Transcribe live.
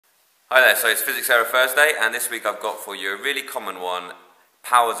Hi there, so it's Physics Error Thursday, and this week I've got for you a really common one,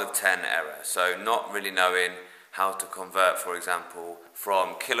 powers of 10 error. So not really knowing how to convert, for example,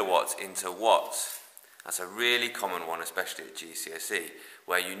 from kilowatts into watts. That's a really common one, especially at GCSE,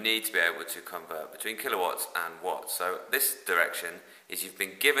 where you need to be able to convert between kilowatts and watts. So this direction is you've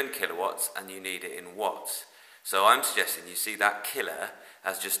been given kilowatts and you need it in watts. So I'm suggesting you see that killer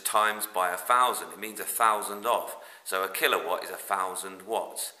as just times by 1,000. It means 1,000 of. So a kilowatt is 1,000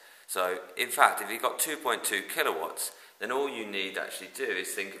 watts. So, in fact, if you've got 2.2 kilowatts, then all you need to actually do is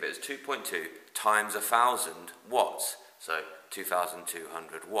think of it as 2.2 times 1,000 watts. So,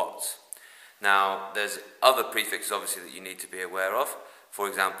 2,200 watts. Now, there's other prefixes, obviously, that you need to be aware of. For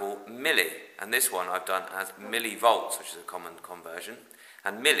example, milli. And this one I've done as millivolts, which is a common conversion.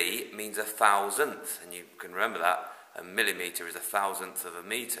 And milli means 1,000th. And you can remember that. A millimetre is 1,000th of a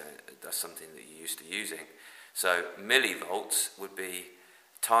metre. That's something that you're used to using. So, millivolts would be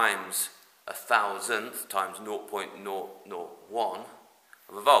times 1,000th times 0.001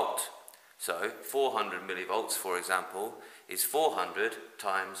 of a volt. So 400 millivolts, for example, is 400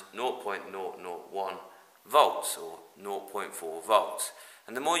 times 0.001 volts, or 0.4 volts.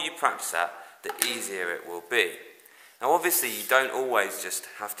 And the more you practice that, the easier it will be. Now obviously you don't always just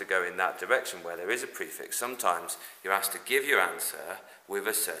have to go in that direction where there is a prefix. Sometimes you're asked to give your answer with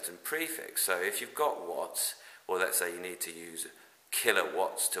a certain prefix. So if you've got watts, or let's say you need to use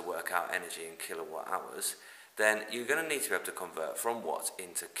kilowatts to work out energy in kilowatt hours, then you're going to need to be able to convert from watts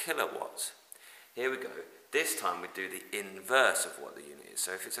into kilowatts. Here we go. This time we do the inverse of what the unit is.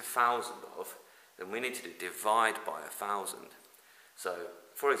 So if it's 1,000 of, then we need to do divide by 1,000. So,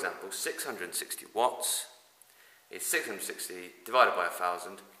 for example, 660 watts is 660 divided by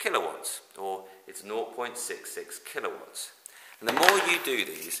 1,000 kilowatts, or it's 0.66 kilowatts. And the more you do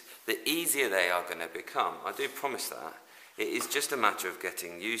these, the easier they are going to become. I do promise that. It is just a matter of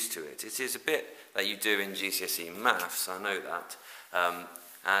getting used to it. It is a bit that you do in GCSE maths, I know that.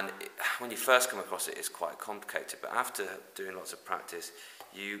 When you first come across it, it's quite complicated. But after doing lots of practice,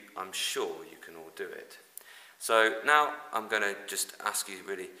 I'm sure you can all do it. So now I'm going to just ask you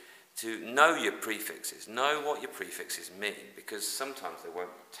really to know your prefixes. Know what your prefixes mean, because sometimes they won't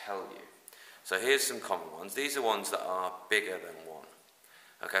tell you. So here's some common ones. These are ones that are bigger than 1.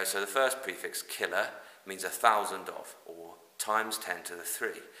 Okay, so the first prefix, killer, means 1,000 of, or times 10 to the 3.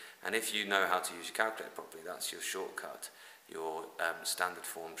 And if you know how to use your calculator properly, that's your shortcut, your standard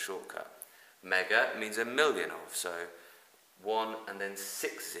form shortcut. Mega means 1,000,000 of, so 1 and then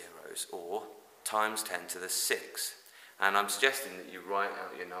 6 zeros, or times 10 to the 6. And I'm suggesting that you write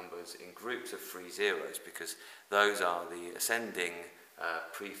out your numbers in groups of 3 zeros, because those are the ascending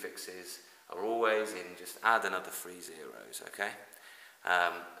prefixes are always in, just add another 3 zeros, okay?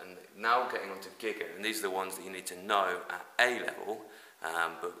 And now getting on to giga, and these are the ones that you need to know at A level,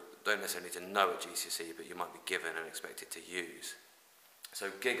 but don't necessarily need to know at GCSE, but you might be given and expected to use.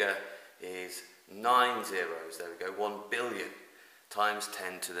 So giga is 9 zeros, there we go, 1 billion, times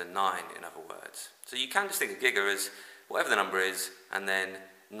 10 to the 9, in other words. So you can just think of giga as whatever the number is, and then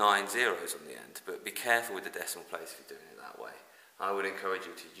 9 zeros on the end, but be careful with the decimal place if you're doing it that way. I would encourage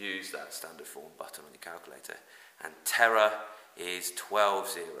you to use that standard form button on your calculator. And tera is 12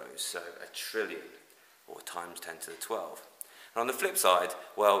 zeros, so 1,000,000,000,000, or times 10 to the 12. And on the flip side,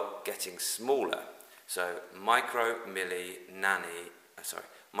 well, getting smaller. So micro, milli, nano,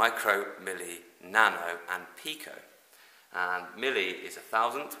 and pico. And milli is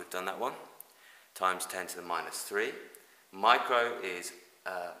 1,000th, we've done that one, times 10 to the minus 3. Micro is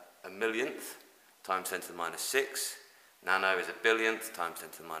 1,000,000th, times 10 to the minus 6. Nano is 1,000,000,000th, times 10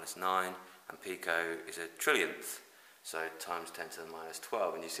 to the minus 9. And pico is 1,000,000,000,000th. So times 10 to the minus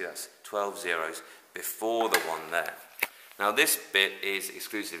 12, and you see that's 12 zeros before the 1 there. Now this bit is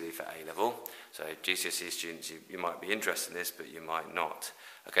exclusively for A level, so GCSE students, you might be interested in this, but you might not.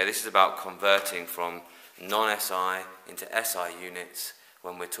 Okay, this is about converting from non-SI into SI units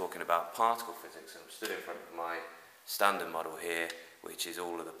when we're talking about particle physics. I'm stood in front of my standard model here, which is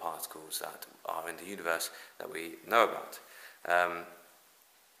all of the particles that are in the universe that we know about.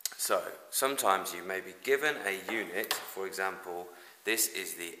 So, sometimes you may be given a unit, for example, this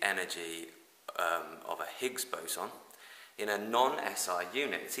is the energy of a Higgs boson. In a non-SI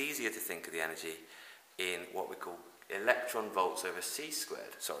unit, it's easier to think of the energy in what we call electron volts over c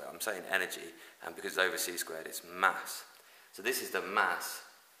squared. Sorry, I'm saying energy, and because it's over c squared, it's mass. So this is the mass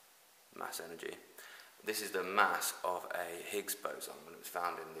energy. This is the mass of a Higgs boson when it was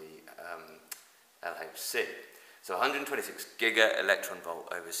found in the LHC. So 126 giga electron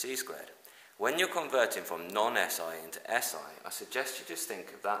volt over c squared. When you're converting from non-SI into SI, I suggest you just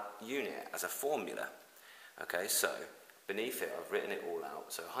think of that unit as a formula. Okay, so beneath it I've written it all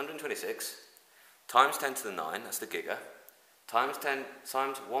out. So 126 times 10 to the 9, that's the giga, times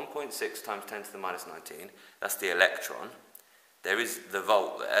 1.6 times 10 to the minus 19, that's the electron. There is the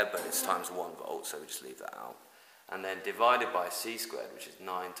volt there, but it's times 1 volt, so we just leave that out. And then divided by c squared, which is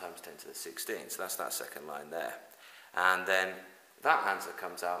 9 times 10 to the 16, so that's that second line there. And then that answer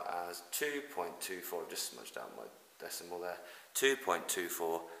comes out as 2.24, just smudged out my decimal there,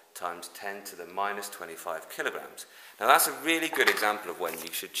 2.24 times 10 to the minus 25 kilograms. Now that's a really good example of when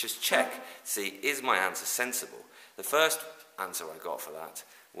you should just check, see, is my answer sensible? The first answer I got for that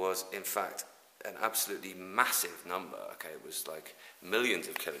was, in fact, an absolutely massive number. Okay, it was like millions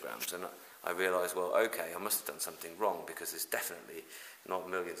of kilograms, and I realised, well, okay, I must have done something wrong, because it's definitely not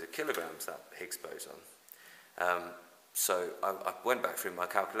millions of kilograms, that Higgs boson. So I went back through my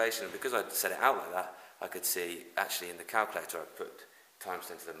calculation, and because I'd set it out like that, I could see, actually in the calculator I put times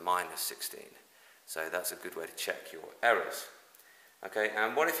 10 to the minus 16. So that's a good way to check your errors. Okay,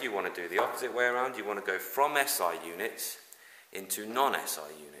 and what if you want to do the opposite way around? You want to go from SI units into non-SI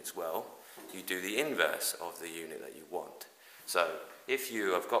units. Well, you do the inverse of the unit that you want. So if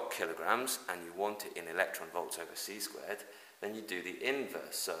you have got kilograms and you want it in electron volts over c squared, then you do the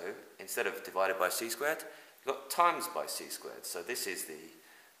inverse. So instead of divided by c squared, you've got times by c squared. So this is the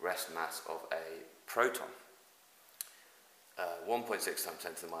rest mass of a proton. 1.6 times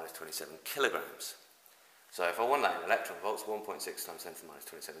 10 to the minus 27 kilograms. So if I want that in electron volts, 1.6 times 10 to the minus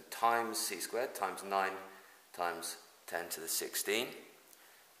 27 times c squared times 9 times 10 to the 16,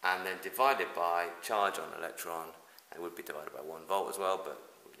 and then divided by charge on electron, and it would be divided by 1 volt as well, but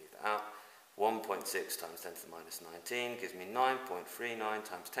we'll leave that out. 1.6 times 10 to the minus 19 gives me 9.39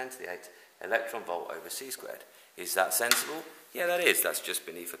 times 10 to the 8 electron volt over c squared. Is that sensible? Yeah, that is. That's just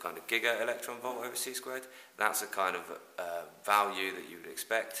beneath a kind of giga electron volt over c squared. That's a kind of value that you would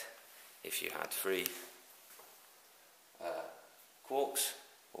expect if you had 3 quarks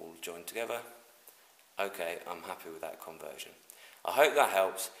all joined together. Okay, I'm happy with that conversion. I hope that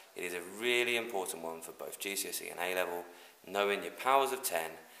helps. It is a really important one for both GCSE and A-level, knowing your powers of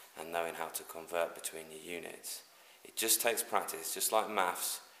 10 and knowing how to convert between your units. It just takes practice, just like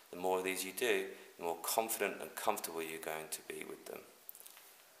maths. The more of these you do, the more confident and comfortable you're going to be with them.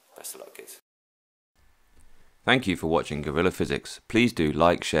 Best of luck, kids. Thank you for watching Gorilla Physics. Please do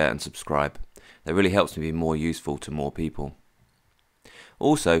like, share and subscribe. That really helps me be more useful to more people.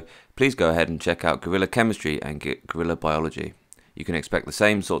 Also, please go ahead and check out Gorilla Chemistry and Gorilla Biology. You can expect the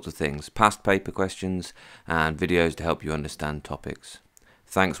same sorts of things, past paper questions and videos to help you understand topics.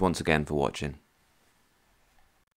 Thanks once again for watching.